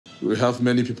We have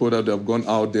many people that have gone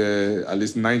out there, at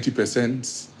least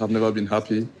 90% have never been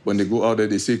happy. When they go out there,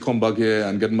 they say, come back here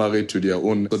and get married to their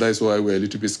own. So that's why we're a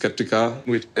little bit skeptical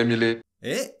with Emily.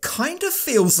 It kind of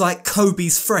feels like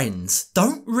Kobe's friends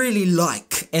don't really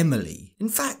like Emily. In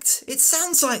fact, it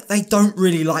sounds like they don't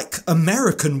really like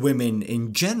American women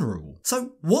in general.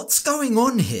 So what's going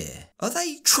on here? Are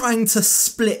they trying to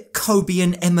split Kobe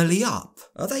and Emily up?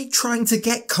 Are they trying to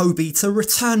get Kobe to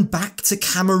return back to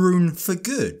Cameroon for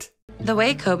good? The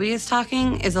way Kobe is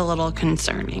talking is a little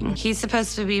concerning. He's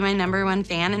supposed to be my #1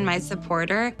 fan and my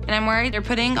supporter, and I'm worried they're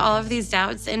putting all of these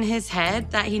doubts in his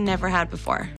head that he never had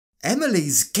before.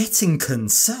 Emily's getting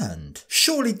concerned.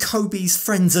 Surely Kobe's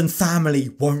friends and family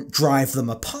won't drive them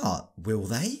apart, will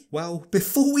they? Well,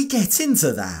 before we get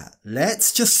into that,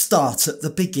 let's just start at the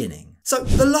beginning. So,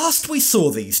 the last we saw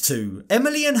these two,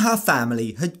 Emily and her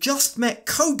family had just met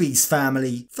Kobe's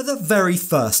family for the very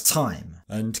first time.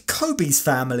 And Kobe's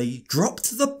family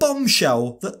dropped the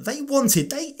bombshell that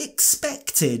they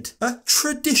expected a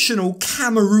traditional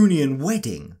Cameroonian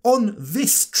wedding on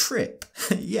this trip.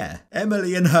 Yeah,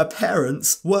 Emily and her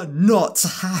parents were not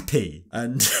happy.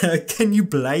 And can you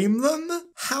blame them?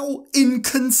 How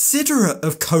inconsiderate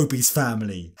of Kobe's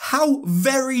family. How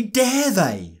very dare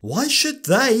they? Why should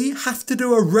they have to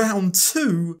do a round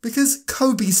 2 because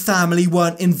Kobe's family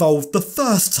weren't involved the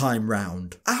first time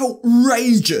round?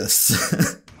 Outrageous!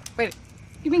 Wait,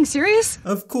 you being serious?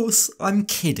 Of course, I'm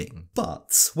kidding.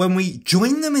 But when we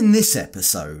join them in this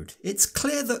episode, it's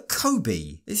clear that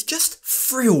Kobe is just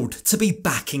thrilled to be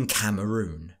back in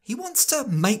Cameroon. He wants to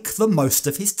make the most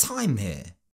of his time here.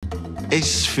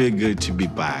 It's feel good to be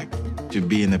back, to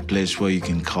be in a place where you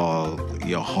can call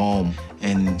your home.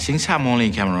 And since I'm only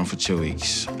in Cameroon for 2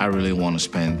 weeks, I really want to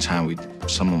spend time with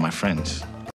some of my friends.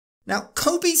 Now,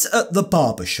 Kobe's at the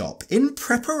barbershop in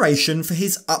preparation for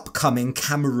his upcoming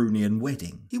Cameroonian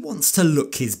wedding. He wants to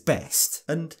look his best,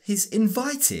 and he's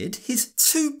invited his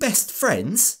 2 best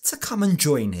friends to come and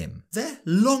join him. They're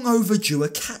long overdue a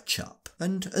catch-up.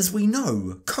 And as we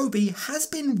know, Kobe has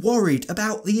been worried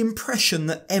about the impression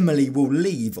that Emily will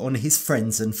leave on his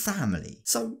friends and family.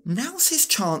 So now's his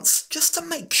chance just to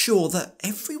make sure that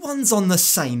everyone's on the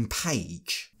same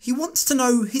page. He wants to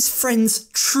know his friends'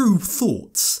 true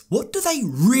thoughts. What do they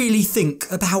really think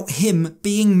about him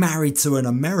being married to an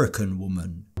American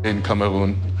woman? In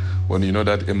Cameroon, when you know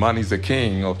that a man is the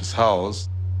king of his house,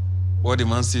 what the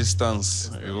man says stands.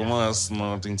 A woman has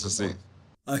nothing to say.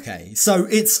 Okay, so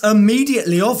it's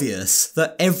immediately obvious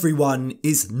that everyone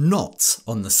is not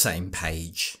on the same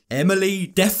page. Emily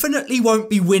definitely won't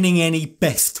be winning any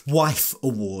Best Wife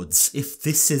awards if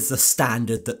this is the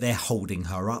standard that they're holding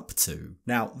her up to.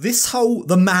 Now, this whole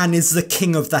the man is the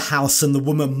king of the house and the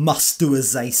woman must do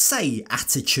as they say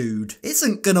attitude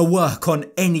isn't gonna work on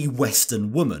any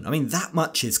Western woman. I mean, that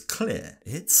much is clear.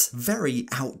 It's very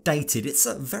outdated. It's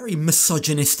a very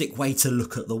misogynistic way to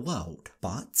look at the world.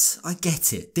 But I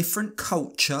get it. Different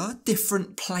culture,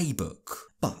 different playbook.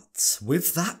 But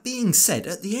with that being said,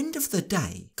 at the end of the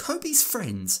day, Kobe's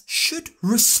friends should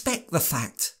respect the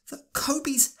fact that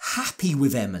Kobe's happy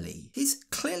with Emily. He's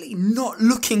clearly not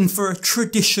looking for a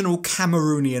traditional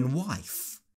Cameroonian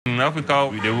wife. In Africa,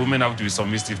 the women have to be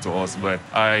submissive to us, but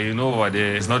I know over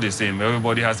there it's not the same.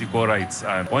 Everybody has equal rights,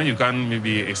 and when you can't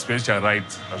maybe express your right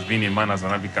as being a man as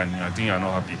an African, I think you're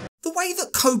not happy. The way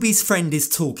that Kobe's friend is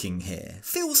talking here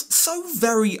feels so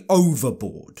very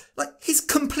overboard. Like, he's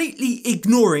completely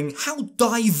ignoring how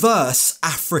diverse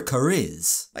Africa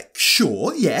is. Like,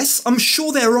 sure, yes, I'm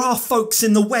sure there are folks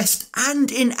in the West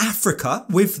and in Africa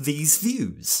with these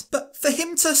views. But for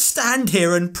him to stand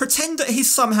here and pretend that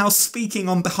he's somehow speaking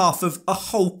on behalf of a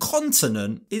whole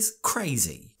continent is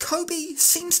crazy. Kobe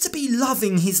seems to be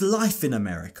loving his life in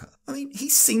America. I mean, he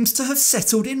seems to have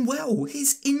settled in well.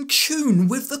 He's in tune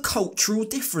with the cultural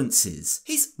differences.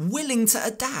 He's willing to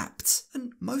adapt.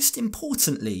 And most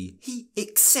importantly, he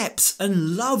accepts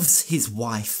and loves his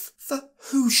wife for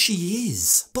who she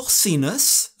is.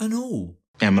 Bossiness and all.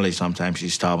 Emily, sometimes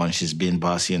she's stubborn, she's being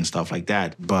bossy and stuff like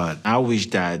that. But I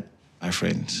wish that my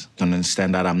friends can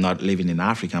understand that I'm not living in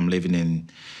Africa, I'm living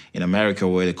in America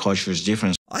where the culture is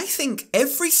different. I think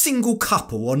every single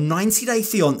couple on 90 Day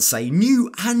Fiancé,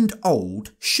 new and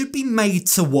old, should be made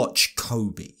to watch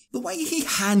Kobe. The way he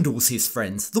handles his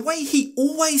friends, the way he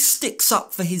always sticks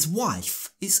up for his wife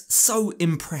is so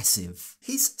impressive.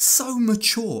 He's so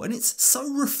mature and it's so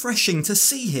refreshing to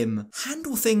see him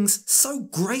handle things so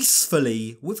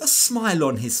gracefully with a smile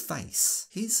on his face.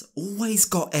 He's always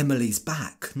got Emily's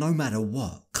back, no matter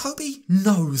what. Kobe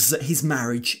knows that his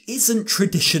marriage isn't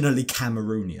traditionally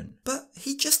Cameroonian, but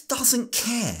he just doesn't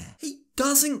care. He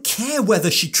doesn't care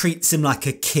whether she treats him like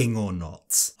a king or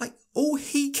not. Like,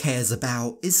 cares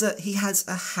about is that he has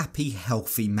a happy,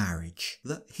 healthy marriage,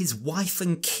 that his wife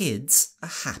and kids are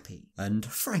happy. And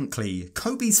frankly,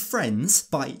 Kobe's friends,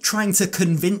 by trying to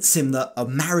convince him that a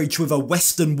marriage with a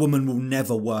Western woman will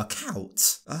never work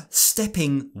out, are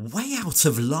stepping way out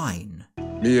of line.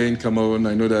 Me here in Cameroon,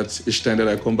 I know that each time that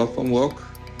I come back from work,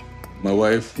 my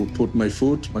wife will put my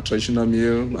food, my traditional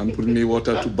meal, and put me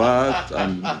water to bath,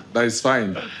 and that is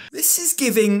fine. This is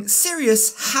giving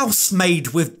serious housemaid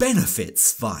with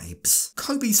benefits vibes.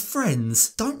 Kobe's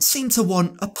friends don't seem to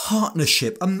want a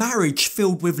partnership, a marriage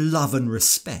filled with love and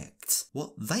respect.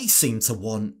 What they seem to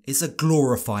want is a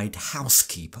glorified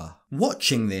housekeeper.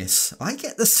 Watching this, I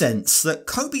get the sense that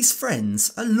Kobe's friends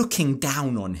are looking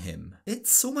down on him.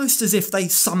 It's almost as if they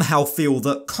somehow feel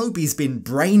that Kobe's been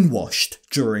brainwashed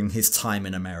during his time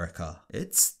in America.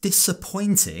 It's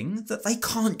disappointing that they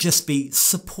can't just be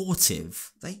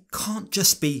supportive. They can't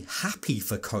just be happy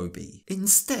for Kobe.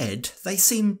 Instead, they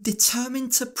seem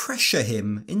determined to pressure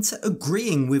him into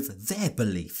agreeing with their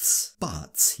beliefs.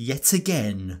 But yet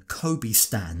again, Kobe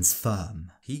stands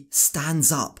firm. He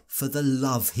stands up for the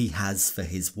love he has for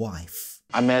his wife.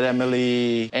 I met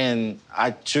Emily and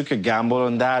I took a gamble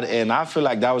on that, and I feel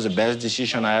like that was the best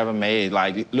decision I ever made.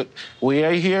 Like, look, we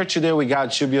are here today, we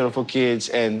got 2 beautiful kids,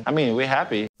 and I mean, we're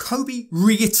happy. Kobe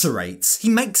reiterates, he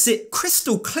makes it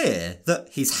crystal clear that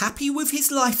he's happy with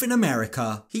his life in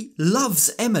America, he loves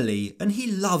Emily, and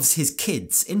he loves his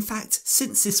kids. In fact,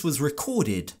 since this was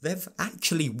recorded, they've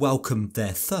actually welcomed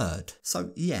their third.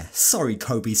 So yeah, sorry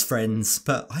Kobe's friends,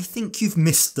 but I think you've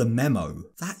missed the memo.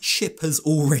 That ship has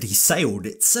already sailed.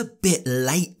 It's a bit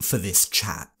late for this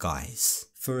chat, guys.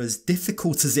 For as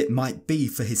difficult as it might be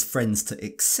for his friends to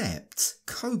accept,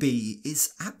 Kobe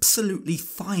is absolutely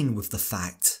fine with the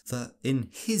fact that in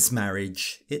his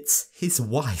marriage, it's his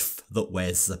wife that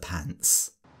wears the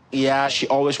pants. Yeah, she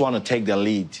always want to take the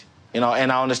lead. You know,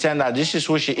 and I understand that this is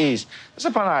who she is. It's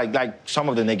upon like some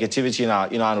of the negativity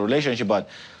in our relationship, but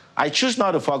I choose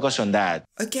not to focus on that.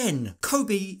 Again,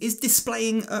 Kobe is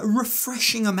displaying a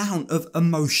refreshing amount of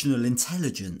emotional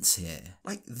intelligence here.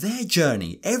 Like, their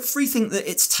journey, everything that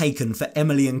it's taken for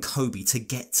Emily and Kobe to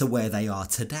get to where they are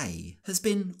today, has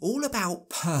been all about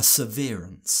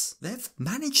perseverance. They've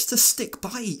managed to stick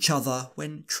by each other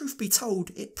when, truth be told,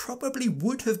 it probably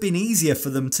would have been easier for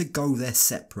them to go their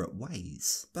separate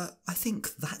ways. But I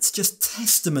think that's just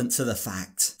testament to the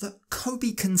fact that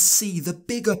Kobe can see the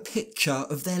bigger picture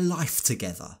of their life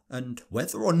together, and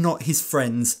whether or not his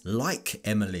friends like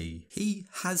Emily, he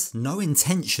has no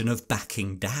intention of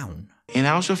backing down. And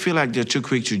I also feel like they're too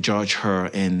quick to judge her,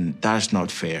 and that's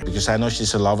not fair. Because I know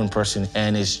she's a loving person,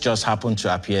 and it's just happened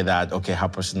to appear that, okay, her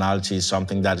personality is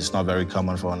something that is not very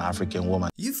common for an African woman.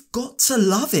 You've got to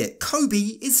love it. Kobe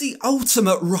is the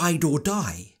ultimate ride or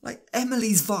die. Like,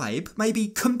 Emily's vibe may be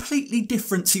completely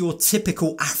different to your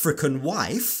typical African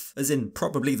wife, as in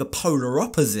probably the polar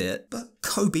opposite, but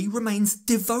Kobe remains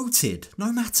devoted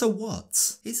no matter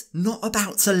what. He's not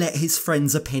about to let his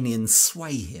friends' opinions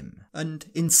sway him, and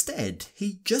instead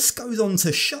he just goes on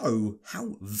to show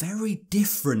how very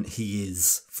different he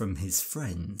is from his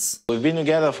friends. We've been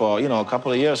together for, a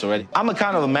couple of years already. I'm a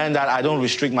kind of a man that I don't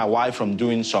restrict my wife from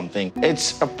doing something.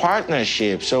 It's a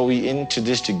partnership, so we're into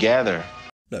this together.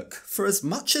 Look, for as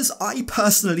much as I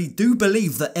personally do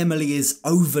believe that Emily is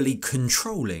overly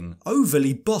controlling,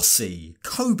 overly bossy,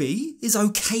 Kobe is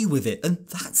okay with it, and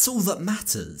that's all that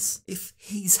matters. If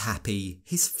he's happy,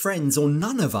 his friends or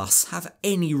none of us have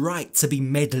any right to be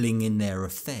meddling in their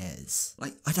affairs.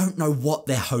 Like, I don't know what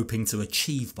they're hoping to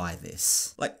achieve by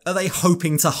this. Like, are they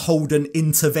hoping to hold an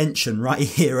intervention right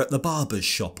here at the barber's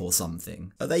shop or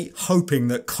something? Are they hoping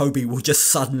that Kobe will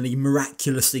just suddenly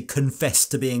miraculously confess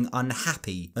to being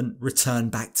unhappy and return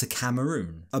back to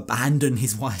Cameroon? Abandon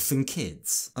his wife and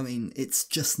kids? I mean, it's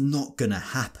just not gonna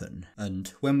happen.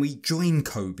 And when we join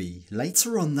Kobe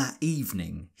later on that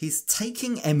evening, he's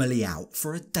taking Emily out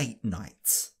for a date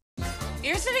night.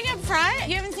 You're sitting up front?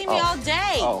 You haven't seen me all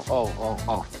day.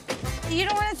 Oh. You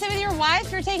don't want to sit with your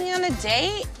wife? You're taking on a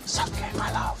date? It's okay,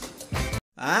 my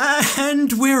love.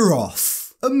 And we're off.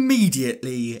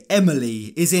 Immediately,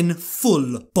 Emily is in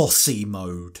full bossy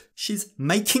mode. She's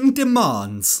making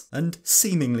demands and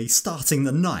seemingly starting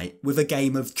the night with a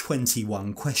game of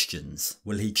 21 questions.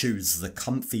 Will he choose the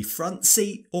comfy front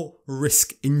seat or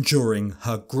risk enduring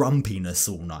her grumpiness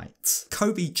all night?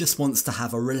 Kobe just wants to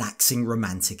have a relaxing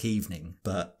romantic evening,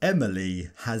 but Emily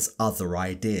has other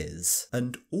ideas,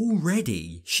 and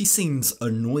already she seems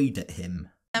annoyed at him.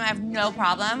 I have no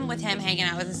problem with him hanging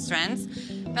out with his friends,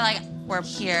 but like, we're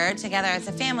here together as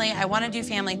a family. I want to do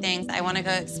family things. I want to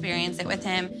go experience it with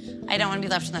him. I don't want to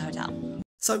be left in the hotel.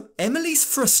 So Emily's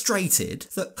frustrated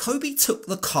that Kobe took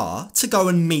the car to go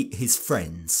and meet his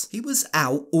friends. He was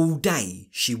out all day,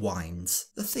 she whines.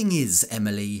 The thing is,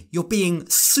 Emily, you're being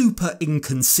super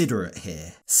inconsiderate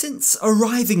here. Since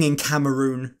arriving in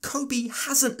Cameroon, Kobe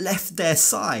hasn't left their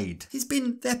side. He's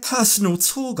been their personal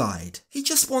tour guide. He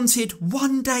just wanted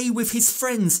one day with his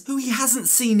friends who he hasn't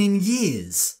seen in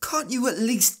years. Can't you at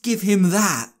least give him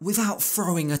that without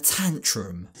throwing a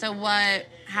tantrum? So what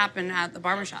happened at the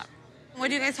barbershop? What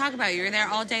do you guys talk about? You were there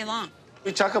all day long.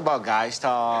 We talk about guys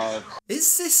talk.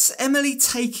 Is this Emily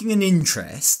taking an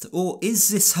interest, or is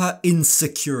this her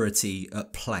insecurity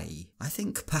at play? I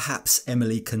think perhaps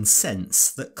Emily can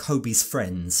sense that Kobe's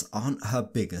friends aren't her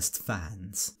biggest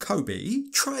fans. Kobe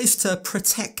tries to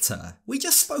protect her. We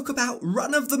just spoke about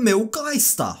run-of-the-mill guy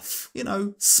stuff. You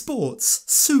know, sports,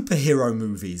 superhero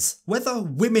movies, whether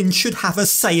women should have a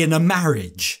say in a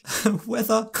marriage,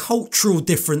 whether cultural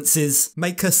differences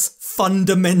make us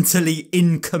fundamentally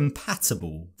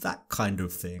incompatible, that kind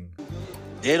of thing.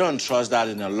 They don't trust that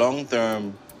in the long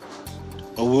term,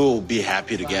 we will be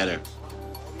happy together.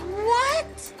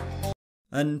 What?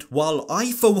 And while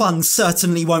I for one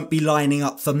certainly won't be lining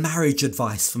up for marriage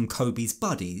advice from Kobe's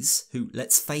buddies, who,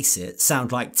 let's face it,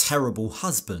 sound like terrible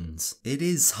husbands, it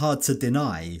is hard to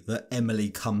deny that Emily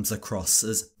comes across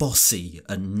as bossy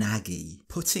and naggy.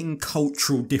 Putting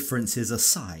cultural differences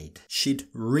aside, she'd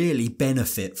really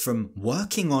benefit from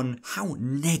working on how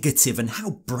negative and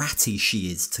how bratty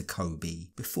she is to Kobe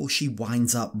before she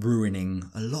winds up ruining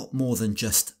a lot more than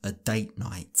just a date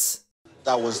night.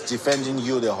 I was defending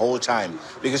you the whole time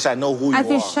because I know who you are. As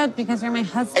you should, because you're my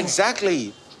husband.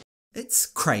 Exactly. It's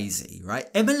crazy, right?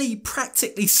 Emily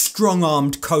practically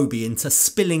strong-armed Kobe into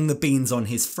spilling the beans on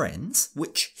his friends,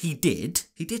 which he did.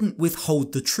 He didn't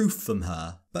withhold the truth from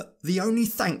her. But the only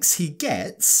thanks he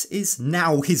gets is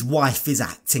now his wife is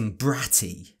acting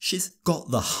bratty. She's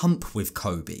got the hump with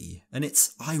Kobe, and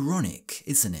it's ironic,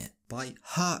 isn't it? By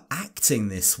her acting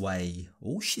this way,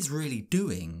 all she's really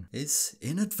doing is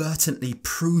inadvertently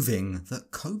proving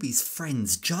that Kobe's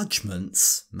friends'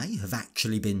 judgments may have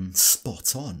actually been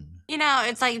spot on. You know,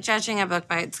 it's like judging a book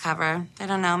by its cover. They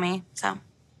don't know me, so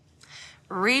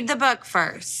read the book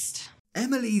first.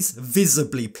 Emily's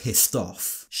visibly pissed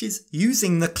off. She's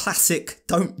using the classic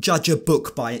don't judge a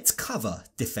book by its cover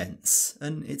defense,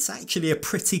 and it's actually a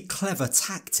pretty clever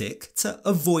tactic to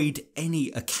avoid any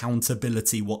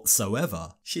accountability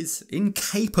whatsoever. She's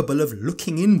incapable of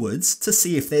looking inwards to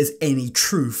see if there's any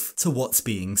truth to what's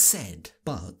being said.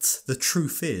 But the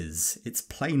truth is, it's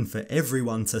plain for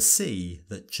everyone to see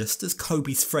that just as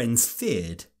Kobe's friends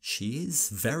feared, she is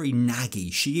very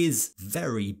naggy, she is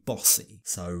very bossy.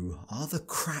 So are the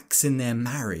cracks in their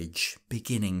marriage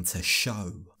beginning to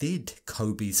show? Did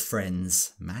Kobe's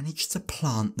friends manage to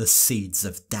plant the seeds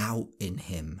of doubt in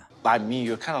him? By me,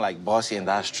 you're kind of like bossy, and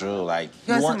that's true. Like,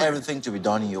 you want everything to be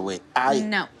done in your way.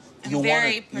 No, I'm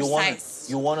very precise.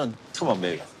 You wanna, come on,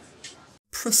 baby.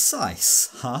 Precise,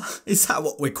 huh? Is that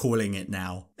what we're calling it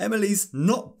now? Emily's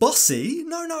not bossy,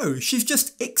 no, she's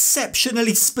just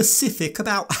exceptionally specific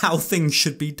about how things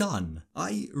should be done.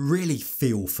 I really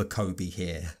feel for Kobe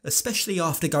here, especially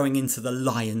after going into the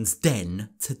lion's den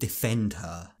to defend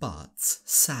her. But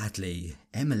sadly,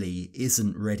 Emily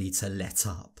isn't ready to let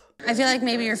up. I feel like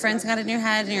maybe your friends got in your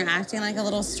head and you're acting like a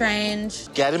little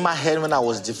strange. Get in my head when I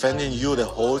was defending you the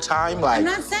whole time, like... I'm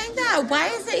not saying that. Why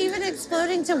is it even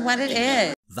exploding to what it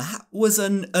is? That was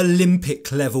an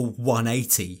Olympic level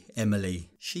 180,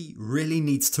 Emily. She really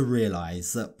needs to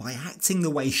realise that by acting the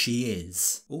way she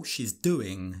is, all she's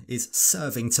doing is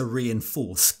serving to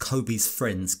reinforce Kobe's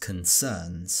friends'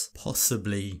 concerns.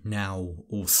 Possibly now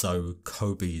also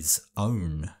Kobe's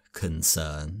own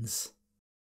concerns.